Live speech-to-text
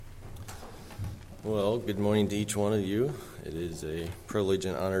Well, good morning to each one of you. It is a privilege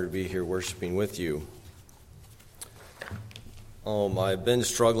and honor to be here worshiping with you. I've been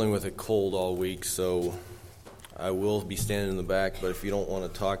struggling with a cold all week, so I will be standing in the back, but if you don't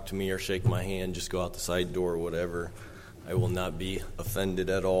want to talk to me or shake my hand, just go out the side door or whatever. I will not be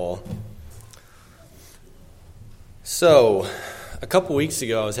offended at all. So, a couple weeks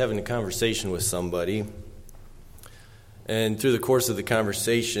ago, I was having a conversation with somebody, and through the course of the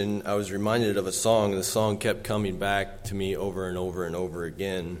conversation, I was reminded of a song, and the song kept coming back to me over and over and over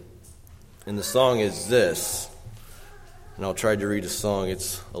again. And the song is this, and I'll try to read a song.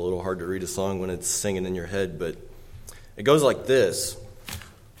 It's a little hard to read a song when it's singing in your head, but it goes like this.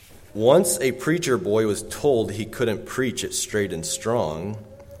 Once a preacher boy was told he couldn't preach it straight and strong,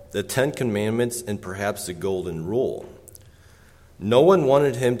 the 10 Commandments and perhaps the Golden Rule. No one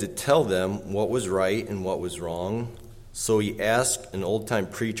wanted him to tell them what was right and what was wrong, so he asked an old-time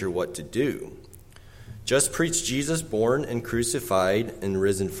preacher what to do. Just preach Jesus born and crucified and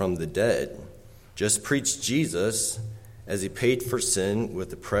risen from the dead. Just preach Jesus as he paid for sin with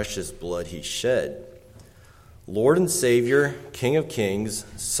the precious blood he shed. Lord and Savior, King of Kings,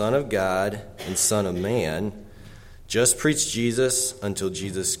 Son of God, and Son of Man, just preach Jesus until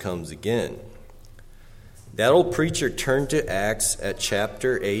Jesus comes again. That old preacher turned to Acts at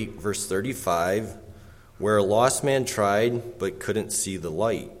chapter 8, verse 35, where a lost man tried but couldn't see the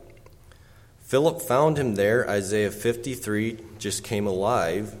light. Philip found him there. Isaiah 53 just came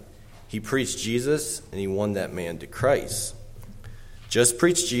alive. He preached Jesus, and he won that man to Christ. Just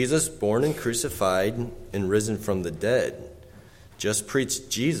preach Jesus, born and crucified and risen from the dead. Just preach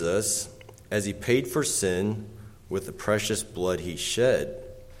Jesus as he paid for sin with the precious blood he shed.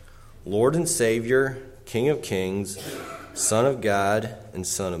 Lord and Savior, King of Kings, Son of God, and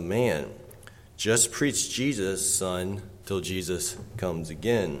Son of Man. Just preach Jesus, son, till Jesus comes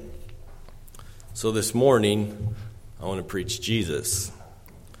again. So this morning, I want to preach Jesus.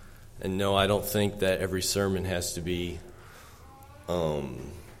 And no, I don't think that every sermon has to be, every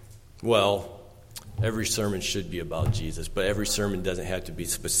sermon should be about Jesus, but every sermon doesn't have to be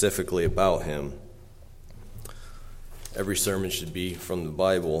specifically about him. Every sermon should be from the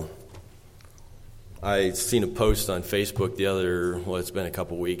Bible. I seen a post on Facebook it's been a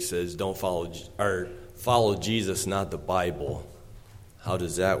couple weeks, says don't follow Jesus, not the Bible. How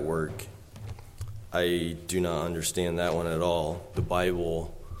does that work? I do not understand that one at all. The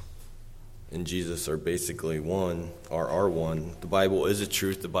Bible and Jesus are basically one. The Bible is a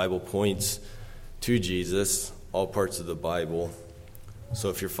truth. The Bible points to Jesus, all parts of the Bible.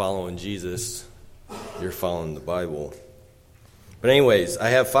 So if you're following Jesus, you're following the Bible. But anyways, I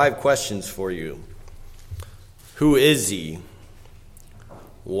have 5 questions for you. Who is he?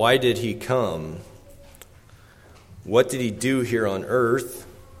 Why did he come? What did he do here on earth?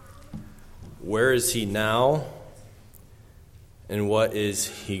 Where is he now? And what is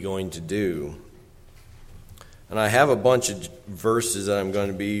he going to do? And I have a bunch of verses that I'm going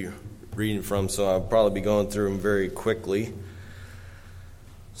to be reading from, so I'll probably be going through them very quickly,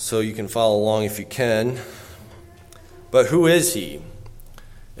 so you can follow along if you can. But who is he?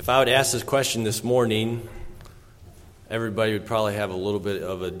 If I would ask this question this morning, everybody would probably have a little bit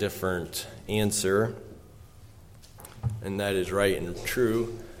of a different answer, and that is right and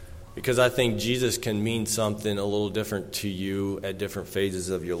true, because I think Jesus can mean something a little different to you at different phases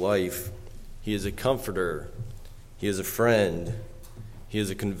of your life. He is a comforter. He is a friend. He is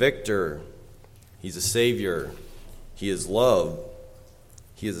a convictor. He's a savior. He is love.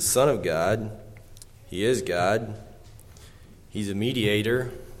 He is the Son of God. He is God. He's a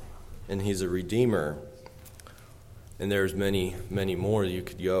mediator, and he's a redeemer. And there's many, many more. You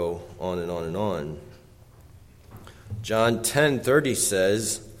could go on and on and on. John 10:30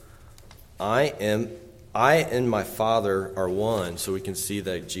 says, I and my Father are one. So we can see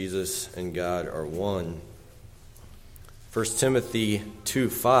that Jesus and God are one. 1 Timothy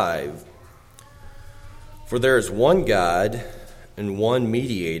 2:5. For there is one God and one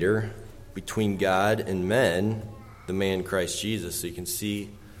mediator between God and men, the man Christ Jesus. So you can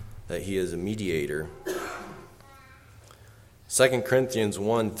see that he is a mediator. 2 Corinthians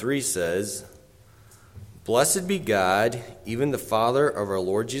 1:3 says, Blessed be God, even the Father of our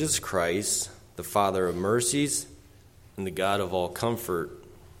Lord Jesus Christ, the Father of mercies, and the God of all comfort.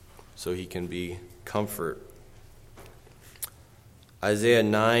 So he can be comfort. Isaiah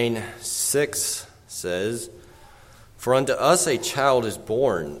 9:6 says, For unto us a child is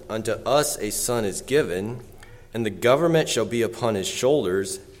born, unto us a son is given, and the government shall be upon his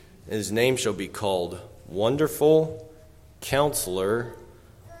shoulders, and his name shall be called Wonderful, Counselor,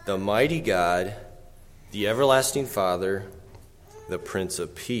 the Mighty God, the Everlasting Father, the Prince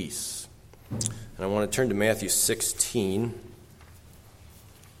of Peace. And I want to turn to Matthew 16.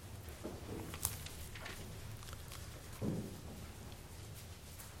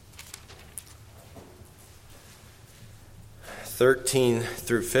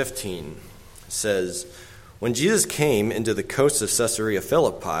 Through 15 says, "When Jesus came into the coast of Caesarea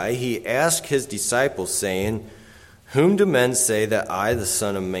Philippi, he asked his disciples, saying, 'Whom do men say that I, the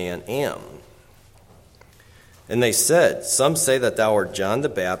Son of Man, am?' And they said, 'Some say that thou art John the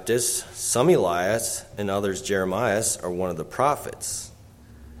Baptist, some Elias, and others Jeremiah, or one of the prophets.'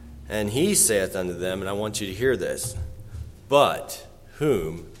 And he saith unto them," and I want you to hear this, "But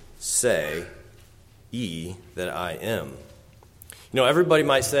whom say ye that I am?" You know, everybody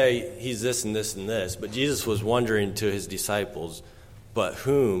might say he's this and this and this, but Jesus was wondering to his disciples, "But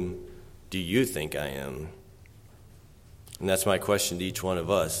whom do you think I am?" And that's my question to each one of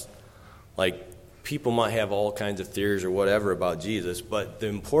us. Like, people might have all kinds of theories or whatever about Jesus, but the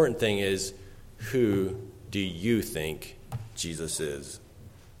important thing is, who do you think Jesus is?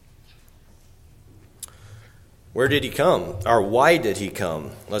 Where did he come? Or why did he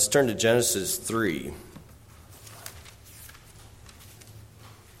come? Let's turn to Genesis 3.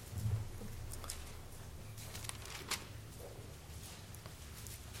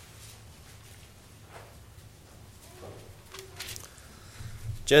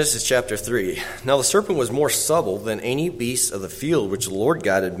 Genesis chapter 3. "Now the serpent was more subtle than any beast of the field which the Lord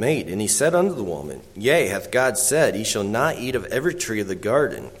God had made. And he said unto the woman, Yea, hath God said, Ye shall not eat of every tree of the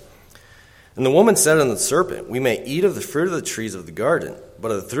garden. And the woman said unto the serpent, We may eat of the fruit of the trees of the garden,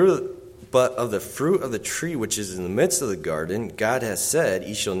 but of the fruit of the tree which is in the midst of the garden, God hath said,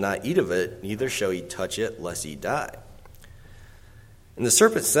 Ye shall not eat of it, neither shall ye touch it, lest ye die. And the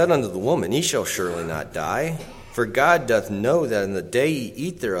serpent said unto the woman, Ye shall surely not die. For God doth know that in the day ye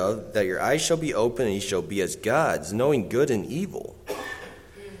eat thereof, that your eyes shall be open, and ye shall be as gods, knowing good and evil.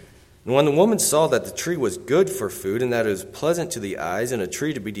 And when the woman saw that the tree was good for food, and that it was pleasant to the eyes, and a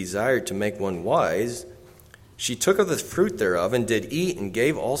tree to be desired to make one wise, she took of the fruit thereof, and did eat, and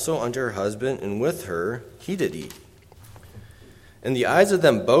gave also unto her husband, and with her he did eat. And the eyes of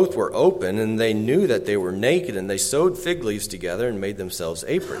them both were open, and they knew that they were naked, and they sewed fig leaves together, and made themselves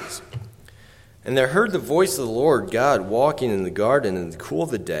aprons. And they heard the voice of the Lord God walking in the garden in the cool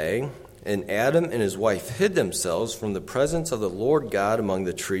of the day, and Adam and his wife hid themselves from the presence of the Lord God among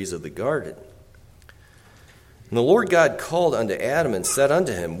the trees of the garden. And the Lord God called unto Adam and said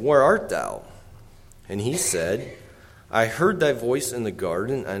unto him, Where art thou? And he said, I heard thy voice in the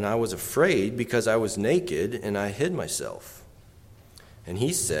garden, and I was afraid, because I was naked, and I hid myself. And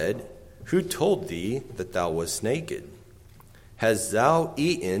he said, Who told thee that thou wast naked? Hast thou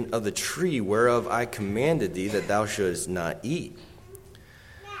eaten of the tree whereof I commanded thee that thou shouldest not eat?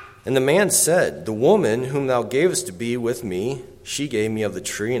 And the man said, The woman whom thou gavest to be with me, she gave me of the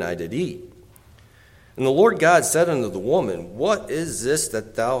tree, and I did eat. And the Lord God said unto the woman, What is this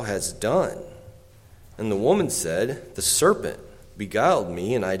that thou hast done? And the woman said, The serpent beguiled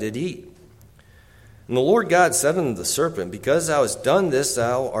me, and I did eat. And the Lord God said unto the serpent, Because thou hast done this,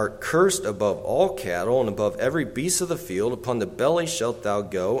 thou art cursed above all cattle, and above every beast of the field. Upon the belly shalt thou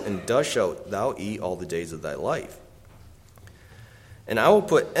go, and dust shalt thou eat all the days of thy life. And I will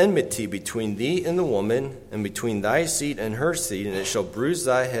put enmity between thee and the woman, and between thy seed and her seed, and it shall bruise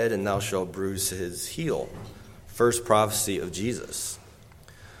thy head, and thou shalt bruise his heel. First prophecy of Jesus.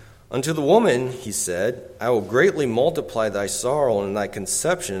 Unto the woman he said, I will greatly multiply thy sorrow and thy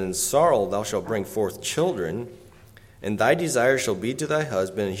conception. In sorrow thou shalt bring forth children, and thy desire shall be to thy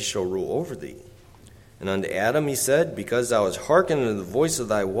husband, and he shall rule over thee. And unto Adam he said, Because thou hast hearkened unto the voice of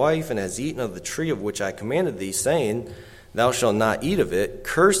thy wife, and hast eaten of the tree of which I commanded thee, saying, Thou shalt not eat of it,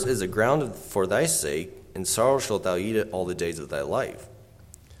 cursed is the ground for thy sake, and sorrow shalt thou eat it all the days of thy life.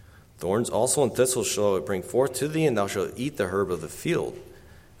 Thorns also and thistles shall it bring forth to thee, and thou shalt eat the herb of the field.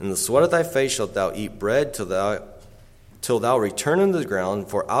 In the sweat of thy face shalt thou eat bread till thou return unto the ground,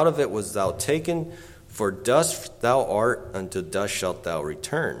 for out of it was thou taken, for dust thou art, unto dust shalt thou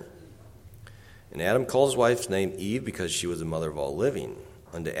return. And Adam called his wife's name Eve, because she was the mother of all living.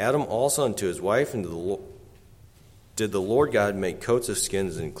 Unto Adam also and to his wife did the Lord God make coats of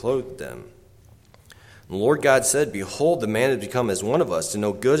skins and clothed them. And the Lord God said, Behold, the man has become as one of us, to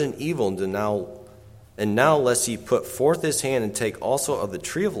know good and evil, and now lest he put forth his hand and take also of the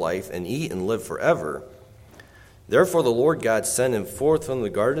tree of life, and eat and live forever. Therefore the Lord God sent him forth from the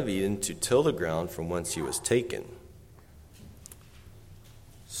Garden of Eden to till the ground from whence he was taken.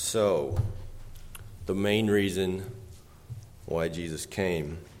 So, the main reason why Jesus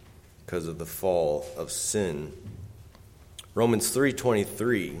came, because of the fall of sin. Romans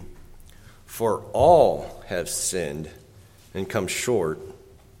 3:23, For all have sinned and come short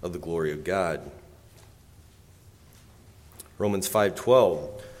of the glory of God. Romans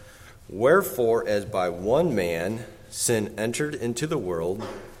 5:12. Wherefore, as by one man sin entered into the world,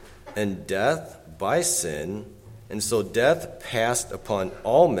 and death by sin, and so death passed upon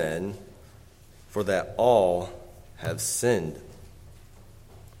all men, for that all have sinned.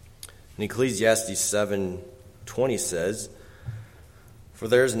 And Ecclesiastes 7:20 says, For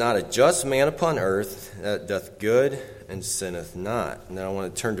there is not a just man upon earth that doth good and sinneth not. Now I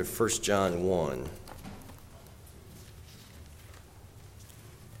want to turn to 1 John 1.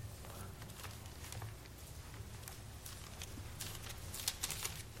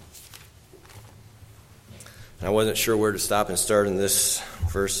 I wasn't sure where to stop and start in this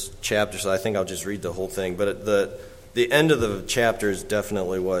first chapter, so I think I'll just read the whole thing. But the end of the chapter is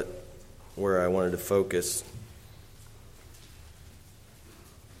definitely where I wanted to focus.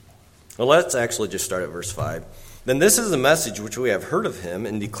 Well, let's actually just start at verse 5. Then this is the message which we have heard of him,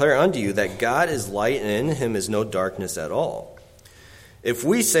 and declare unto you that God is light, and in him is no darkness at all. If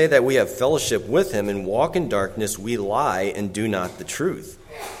we say that we have fellowship with him and walk in darkness, we lie and do not the truth.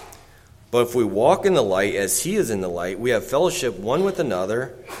 But if we walk in the light as he is in the light, we have fellowship one with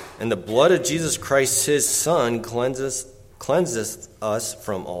another, and the blood of Jesus Christ his Son cleanseth us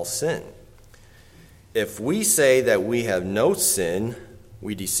from all sin. If we say that we have no sin,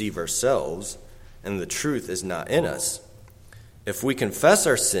 we deceive ourselves, and the truth is not in us. If we confess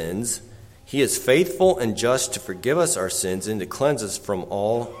our sins, he is faithful and just to forgive us our sins and to cleanse us from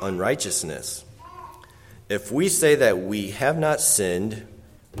all unrighteousness. If we say that we have not sinned,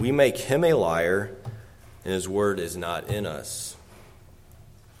 we make him a liar, and his word is not in us.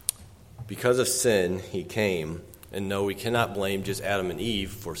 Because of sin, he came. And no, we cannot blame just Adam and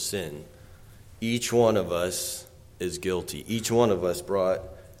Eve for sin. Each one of us is guilty. Each one of us brought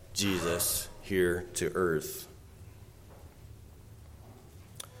Jesus here to earth.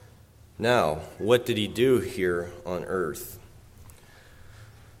 Now, what did he do here on earth?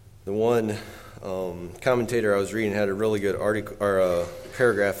 The one commentator I was reading had a really good article or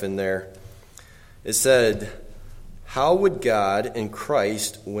paragraph in there. It said, "How would God in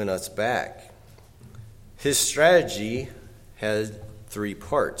Christ win us back?" His strategy had 3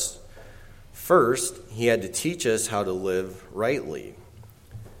 parts. First, he had to teach us how to live rightly.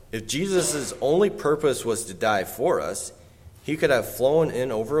 If Jesus' only purpose was to die for us, he could have flown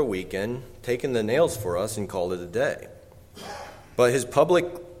in over a weekend, taken the nails for us, and called it a day. But his public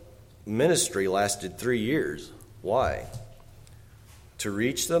ministry lasted 3 years. Why? To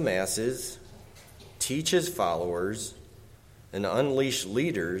reach the masses, teach his followers, and unleash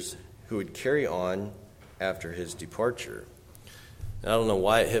leaders who would carry on after his departure. I don't know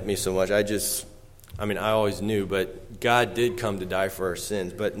why it hit me so much. I always knew, but God did come to die for our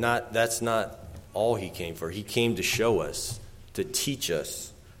sins, but that's not all he came for. He came to show us, to teach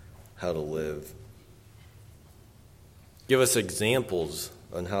us how to live. Give us examples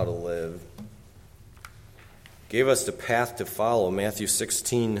on how to live. Gave us the path to follow. Matthew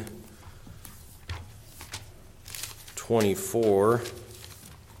 16:24.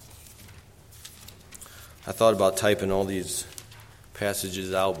 I thought about typing all these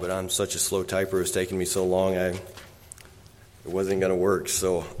passages out, but I'm such a slow typer. It was taking me so long, it wasn't going to work.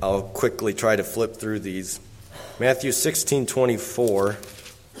 So I'll quickly try to flip through these. Matthew 16:24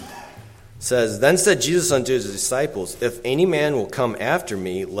 says, "Then said Jesus unto his disciples, If any man will come after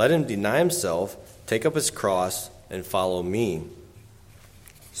me, let him deny himself, take up his cross, and follow me."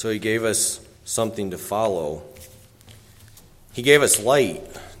 So he gave us something to follow. He gave us light.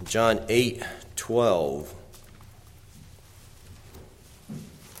 John 8:12.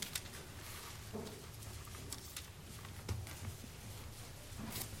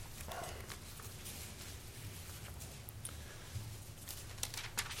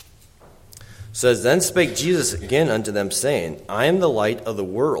 Says, "Then spake Jesus again unto them, saying, I am the light of the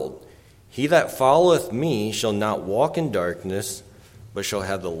world. He that followeth me shall not walk in darkness, but shall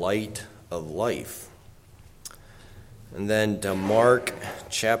have the light of life." And then to Mark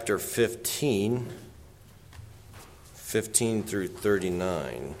chapter 15, 15 through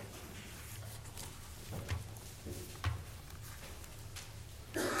 39.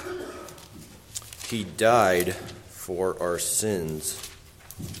 He died for our sins.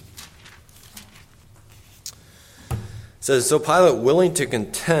 It says, "So Pilate, willing to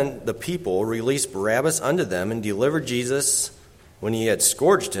content the people, released Barabbas unto them, and delivered Jesus, when he had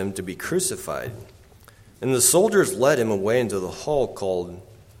scourged him, to be crucified. And the soldiers led him away into the hall called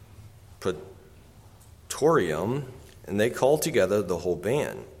Praetorium, and they called together the whole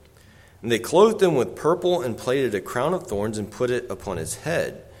band. And they clothed him with purple, and plaited a crown of thorns, and put it upon his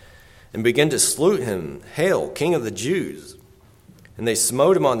head, and began to salute him, Hail, King of the Jews! And they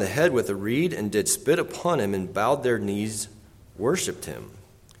smote him on the head with a reed, and did spit upon him, and bowed their knees, worshipped him.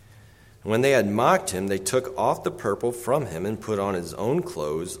 And when they had mocked him, they took off the purple from him, and put on his own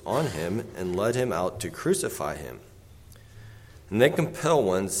clothes on him, and led him out to crucify him. And they compelled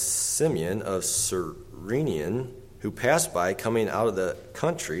one Simeon of Cyrene, who passed by, coming out of the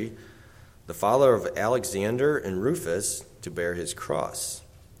country, the father of Alexander and Rufus, to bear his cross.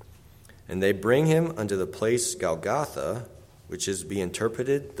 And they bring him unto the place Golgotha, which is to be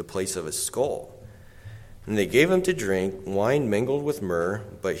interpreted the place of a skull. And they gave him to drink wine mingled with myrrh,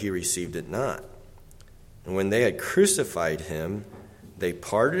 but he received it not. And when they had crucified him, they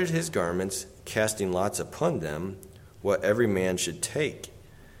parted his garments, casting lots upon them, what every man should take.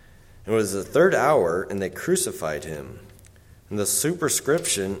 And it was the 3rd hour, and they crucified him. And the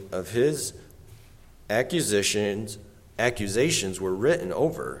superscription of his accusations were written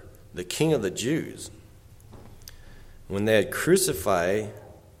over, the King of the Jews. When they had crucified,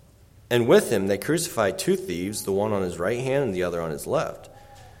 and with him they crucified 2 thieves, the one on his right hand and the other on his left.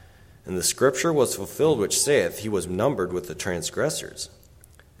 And the scripture was fulfilled, which saith, he was numbered with the transgressors.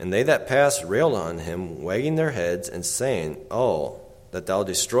 And they that passed railed on him, wagging their heads, and saying, Oh, that thou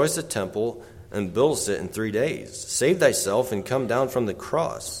destroyest the temple, and buildest it in 3 days. Save thyself, and come down from the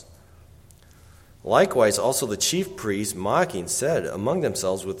cross. Likewise also the chief priests, mocking, said among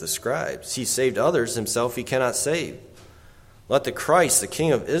themselves with the scribes, He saved others, himself he cannot save. Let the Christ, the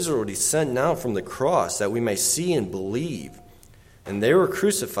King of Israel, descend now from the cross, that we may see and believe. And they were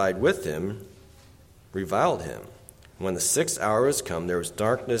crucified with him, reviled him. When the 6th hour was come, there was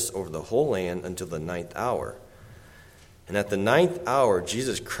darkness over the whole land until the 9th hour. And at the 9th hour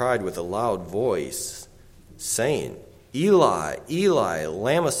Jesus cried with a loud voice, saying, Eli, Eli,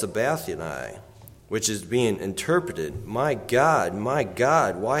 lama sabachthani, which is being interpreted, my God,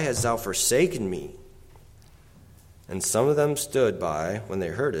 why hast thou forsaken me? And some of them stood by, when they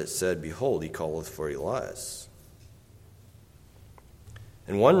heard it, said, Behold, he calleth for Elias.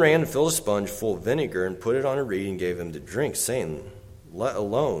 And one ran and filled a sponge full of vinegar, and put it on a reed, and gave him to drink, saying, Let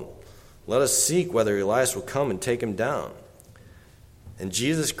alone, let us seek whether Elias will come and take him down. And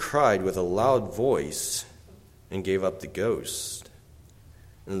Jesus cried with a loud voice, and gave up the ghost.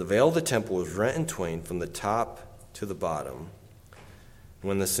 And the veil of the temple was rent in twain from the top to the bottom.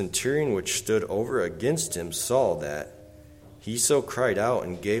 When the centurion which stood over against him saw that he so cried out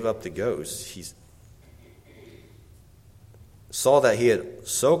and gave up the ghost, he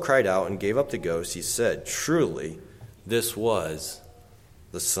said, Truly, this was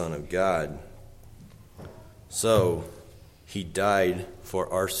the Son of God. So he died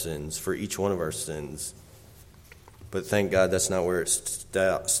for our sins, for each one of our sins. But thank God that's not where it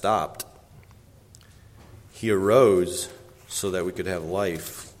stopped. He arose so that we could have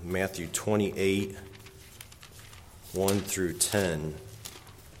life. Matthew 28, 1 through 10.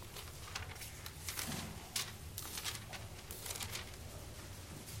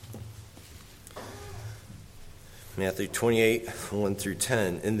 Matthew 28, 1 through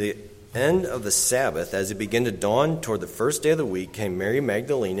 10. In the end of the Sabbath, as it began to dawn toward the first day of the week, came Mary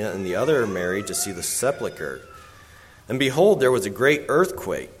Magdalene and the other Mary to see the sepulchre. And behold, there was a great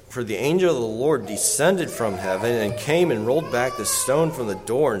earthquake, for the angel of the Lord descended from heaven and came and rolled back the stone from the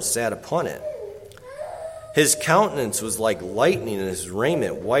door and sat upon it. His countenance was like lightning, and his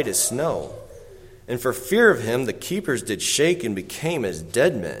raiment white as snow. And for fear of him, the keepers did shake and became as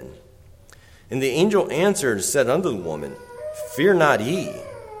dead men. And the angel answered and said unto the woman, Fear not ye,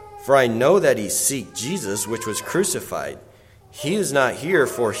 for I know that ye seek Jesus, which was crucified. He is not here,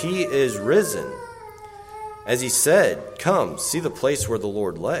 for he is risen. As he said, Come, see the place where the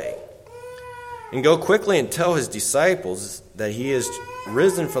Lord lay. And go quickly and tell his disciples that he is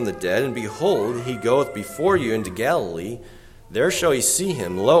risen from the dead, and behold, he goeth before you into Galilee. There shall ye see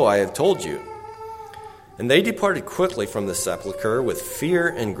him. Lo, I have told you. And they departed quickly from the sepulchre with fear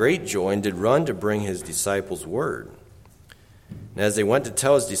and great joy, and did run to bring his disciples word. And as they went to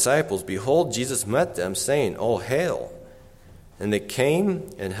tell his disciples, behold, Jesus met them, saying, O hail! And they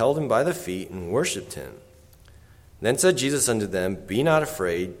came and held him by the feet and worshipped him. Then said Jesus unto them, Be not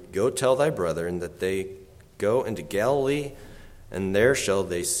afraid, go tell thy brethren that they go into Galilee, and there shall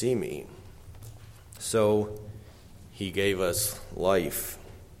they see me. So he gave us life.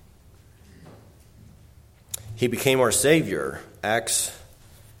 He became our Savior. Acts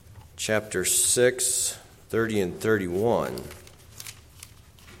chapter 6, 30 and 31.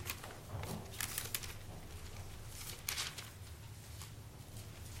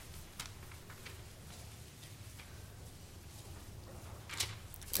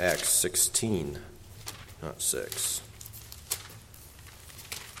 Acts 16, not 6.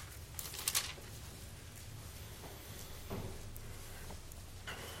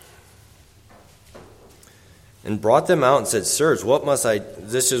 and brought them out and said, Sirs, what must I...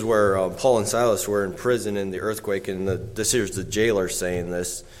 This is where Paul and Silas were in prison in the earthquake, and this is the jailer saying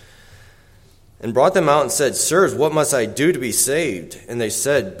this. And brought them out and said, Sirs, what must I do to be saved? And they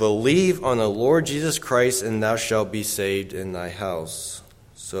said, Believe on the Lord Jesus Christ, and thou shalt be saved in thy house.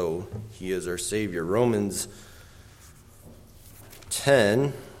 So he is our Savior. Romans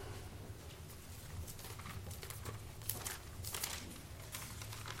 10...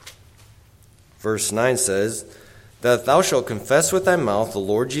 Verse 9 says, That thou shalt confess with thy mouth the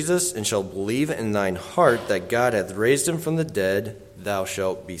Lord Jesus, and shalt believe in thine heart that God hath raised him from the dead, thou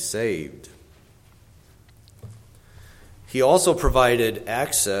shalt be saved. He also provided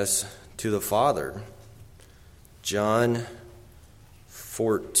access to the Father. John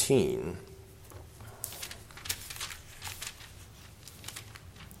 14.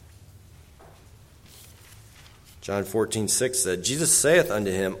 John 14:6 said, Jesus saith unto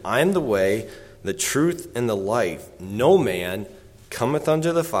him, I am the way, the truth, and the life. No man cometh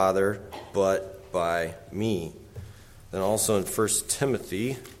unto the Father but by me. Then also in 1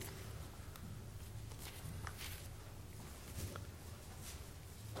 Timothy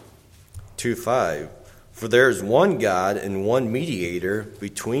 2:5, For there is one God and one mediator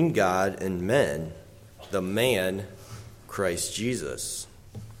between God and men, the man Christ Jesus.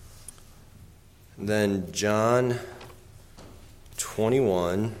 Then John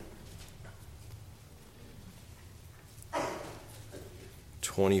 21:25,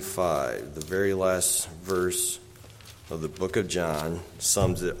 the very last verse of the book of John,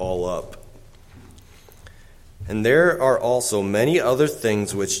 sums it all up. And there are also many other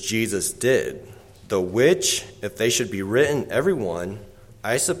things which Jesus did, the which, if they should be written every one,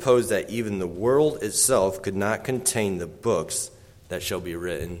 I suppose that even the world itself could not contain the books that shall be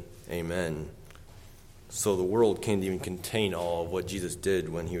written. Amen. So the world can't even contain all of what Jesus did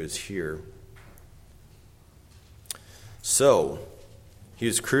when he was here. So, he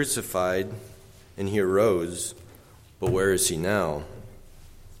was crucified and he arose, but where is he now?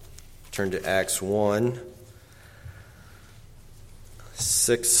 Turn to Acts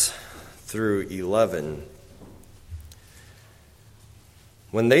 1:6-11.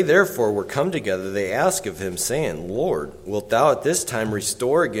 When they therefore were come together, they asked of him, saying, Lord, wilt thou at this time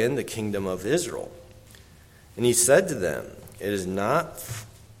restore again the kingdom of Israel? And he said to them, It is not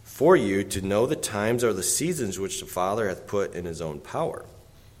for you to know the times or the seasons which the Father hath put in his own power.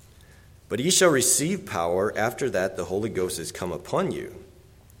 But ye shall receive power after that the Holy Ghost is come upon you.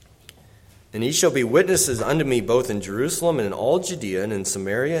 And ye shall be witnesses unto me both in Jerusalem and in all Judea and in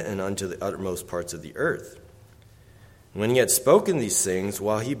Samaria and unto the uttermost parts of the earth. And when he had spoken these things,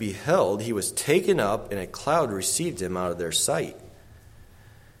 while he beheld, he was taken up, and a cloud received him out of their sight.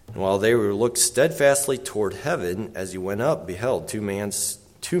 And while they were looked steadfastly toward heaven, as he went up, beheld, two men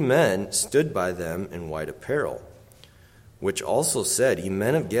stood by them in white apparel, which also said, Ye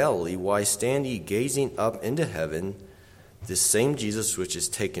men of Galilee, why stand ye gazing up into heaven? This same Jesus which is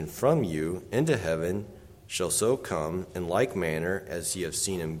taken from you into heaven shall so come in like manner as ye have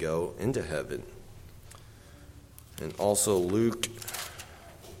seen him go into heaven. And also Luke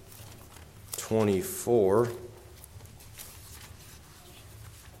 24.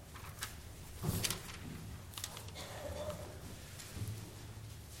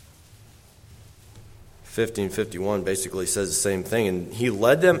 15:51 basically says the same thing. And he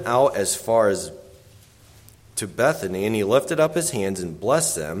led them out as far as to Bethany, and he lifted up his hands and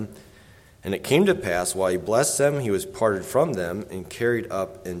blessed them. And it came to pass, while he blessed them, he was parted from them and carried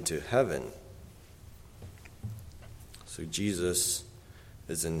up into heaven. So Jesus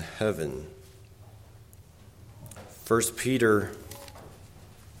is in heaven. 1 Peter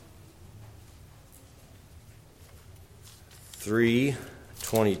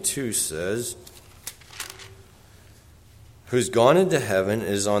 3:22 says, Who's gone into heaven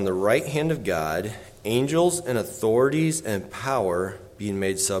is on the right hand of God, angels and authorities and power being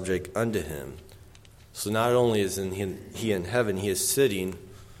made subject unto him. So not only is he in heaven, he is sitting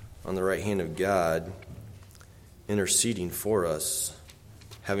on the right hand of God, interceding for us,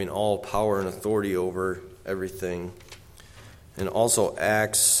 having all power and authority over everything. And also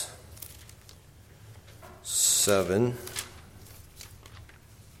Acts 7.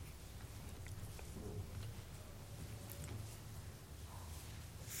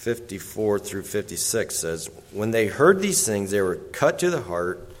 54-56 says, When they heard these things, they were cut to the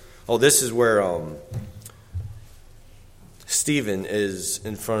heart. Oh, this is where Stephen is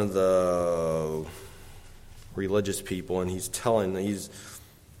in front of the religious people, and he's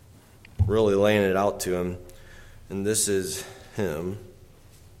really laying it out to him. And this is him.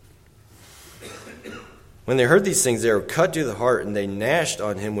 When they heard these things, they were cut to the heart, and they gnashed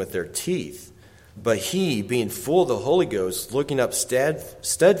on him with their teeth. But he, being full of the Holy Ghost, looking up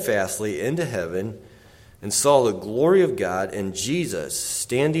steadfastly into heaven, and saw the glory of God and Jesus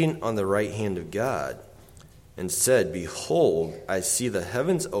standing on the right hand of God, and said, Behold, I see the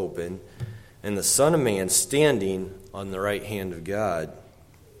heavens open, and the Son of Man standing on the right hand of God.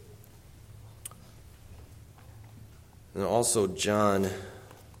 And also John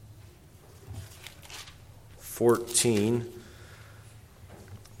 14,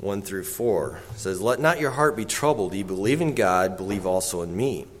 1 through 4 says, Let not your heart be troubled. Ye believe in God, believe also in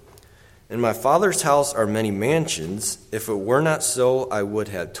me. In my Father's house are many mansions. If it were not so, I would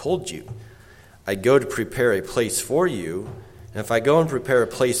have told you. I go to prepare a place for you. And if I go and prepare a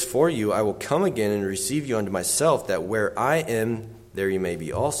place for you, I will come again and receive you unto myself, that where I am, there you may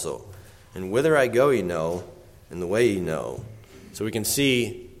be also. And whither I go, ye know, and the way ye know. So we can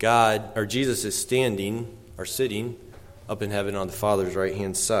see God, or Jesus, is standing or sitting up in heaven on the Father's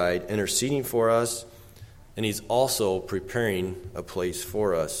right-hand side, interceding for us, and he's also preparing a place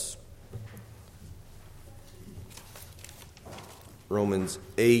for us. Romans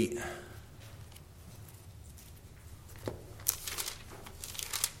 8.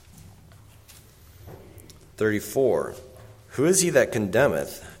 "34. Who is he that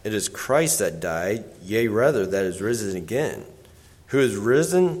condemneth? It is Christ that died, yea, rather, that is risen again, who is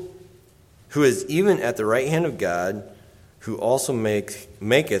even at the right hand of God, who also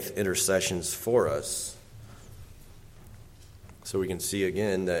maketh intercessions for us." So we can see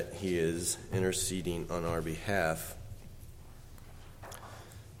again that he is interceding on our behalf.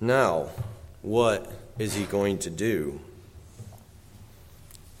 Now, what is he going to do?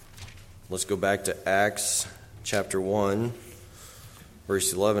 Let's go back to Acts chapter 1,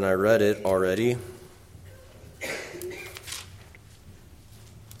 verse 11. I read it already. It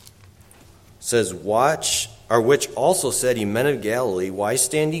says, Watch, or which also said, Ye men of Galilee, why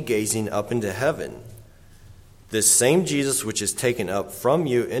stand ye gazing up into heaven? This same Jesus which is taken up from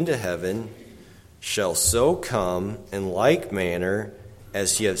you into heaven shall so come in like manner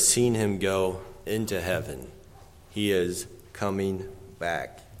as ye have seen him go into heaven. He is coming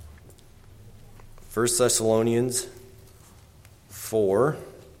back. 1 Thessalonians 4,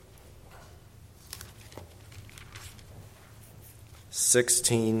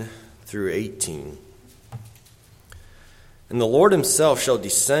 16 through 18. And the Lord himself shall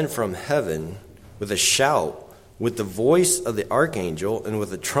descend from heaven with a shout, with the voice of the archangel, and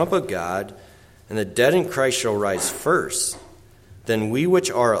with the trump of God, and the dead in Christ shall rise first. Then we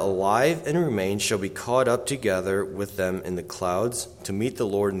which are alive and remain shall be caught up together with them in the clouds to meet the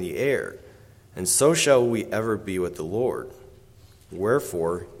Lord in the air. And so shall we ever be with the Lord.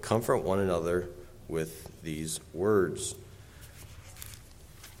 Wherefore, comfort one another with these words.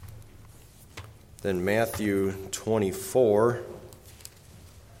 Then Matthew 24.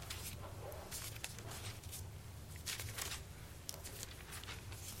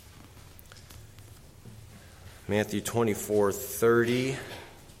 Matthew 24, 30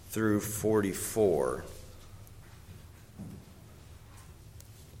 through 44.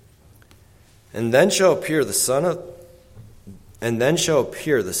 And then shall appear the sign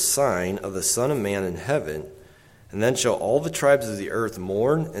of the Son of Man in heaven, and then shall all the tribes of the earth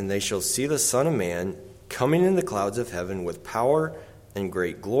mourn, and they shall see the Son of Man coming in the clouds of heaven with power and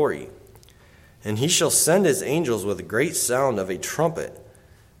great glory. And he shall send his angels with a great sound of a trumpet,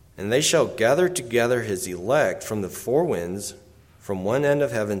 and they shall gather together his elect from the four winds, from one end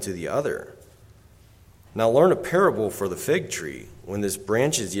of heaven to the other. Now learn a parable for the fig tree. When this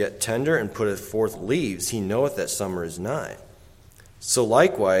branch is yet tender and putteth forth leaves, he knoweth that summer is nigh. So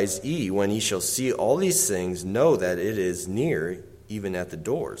likewise ye, when ye shall see all these things, know that it is near, even at the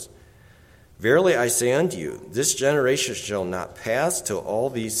doors. Verily I say unto you, this generation shall not pass till all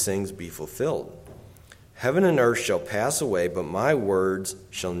these things be fulfilled. Heaven and earth shall pass away, but my words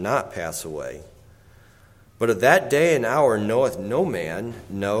shall not pass away. But of that day and hour knoweth no man,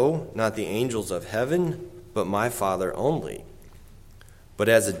 no, not the angels of heaven, but my Father only. But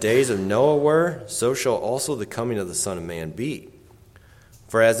as the days of Noah were, so shall also the coming of the Son of Man be.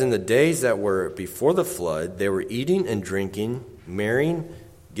 For as in the days that were before the flood, they were eating and drinking, marrying,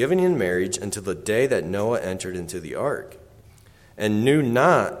 giving in marriage, until the day that Noah entered into the ark, and knew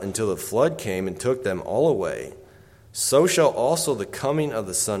not until the flood came and took them all away. So shall also the coming of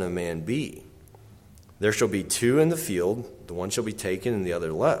the Son of Man be. There shall be two in the field, the one shall be taken and the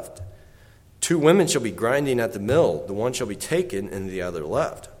other left. Two women shall be grinding at the mill, the one shall be taken and the other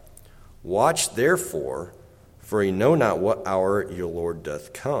left. Watch therefore, for ye know not what hour your Lord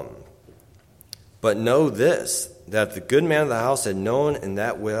doth come. But know this, that if the good man of the house had known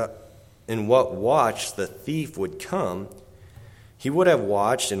in what watch the thief would come, he would have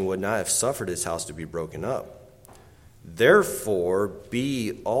watched and would not have suffered his house to be broken up. Therefore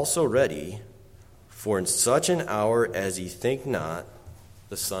be also ready, for in such an hour as ye think not,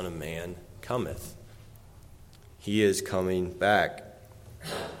 the Son of Man cometh. He is coming back.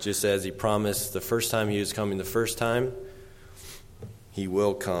 Just as he promised the first time he was coming the first time, he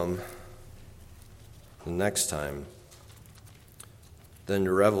will come the next time. Then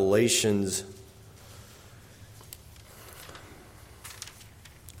Revelations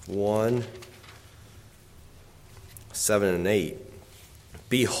 1, 7 and 8.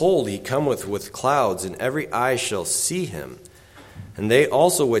 Behold, he cometh with clouds, and every eye shall see him, and they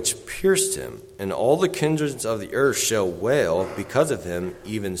also which pierced him, and all the kindreds of the earth shall wail because of him,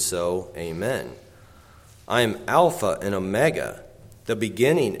 even so, amen. I am Alpha and Omega, the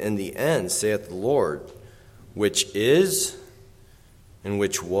beginning and the end, saith the Lord, which is, and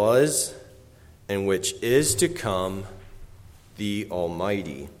which was, and which is to come, the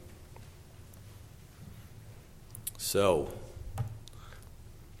Almighty. So,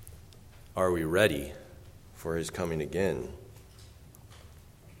 are we ready for his coming again?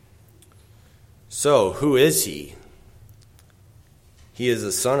 So, who is he? He is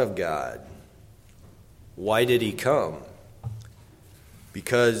the Son of God. Why did he come?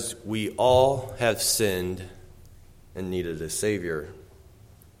 Because we all have sinned and needed a Savior,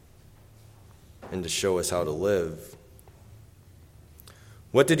 and to show us how to live.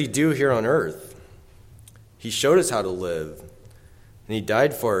 What did he do here on earth? He showed us how to live, and he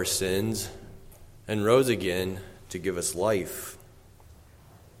died for our sins and rose again to give us life.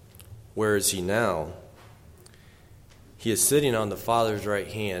 Where is he now? He is sitting on the Father's right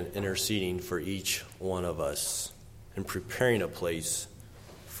hand, interceding for each one of us and preparing a place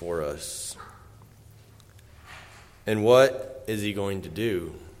for us. And what is he going to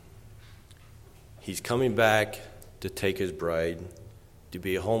do? He's coming back to take his bride, to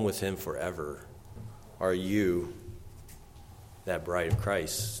be at home with him forever. Are you that bride of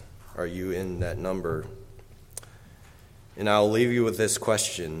Christ? Are you in that number? And I'll leave you with this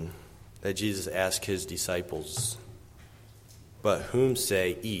question that Jesus asked his disciples. But whom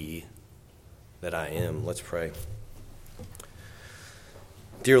say ye that I am? Let's pray.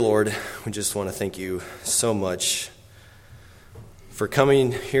 Dear Lord, we just want to thank you so much for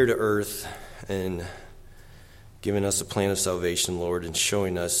coming here to earth and giving us a plan of salvation, Lord, and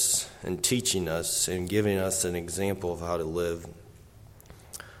showing us and teaching us and giving us an example of how to live.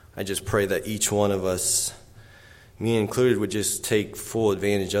 I just pray that each one of us, me included, would just take full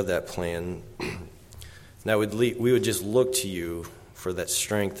advantage of that plan. That we would just look to you for that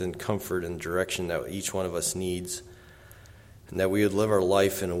strength and comfort and direction that each one of us needs, and that we would live our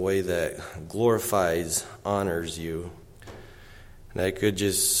life in a way that glorifies, honors you, and that could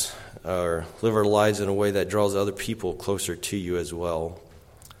just live our lives in a way that draws other people closer to you as well,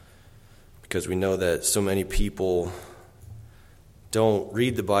 because we know that so many people don't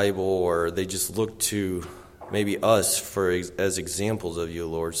read the Bible, or they just look to maybe us as examples of you,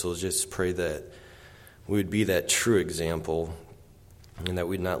 Lord. So just pray that we would be that true example, and that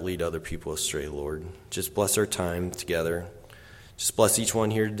we'd not lead other people astray, Lord. Just bless our time together. Just bless each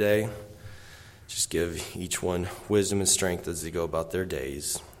one here today. Just give each one wisdom and strength as they go about their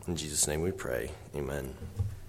days. In Jesus' name we pray. Amen.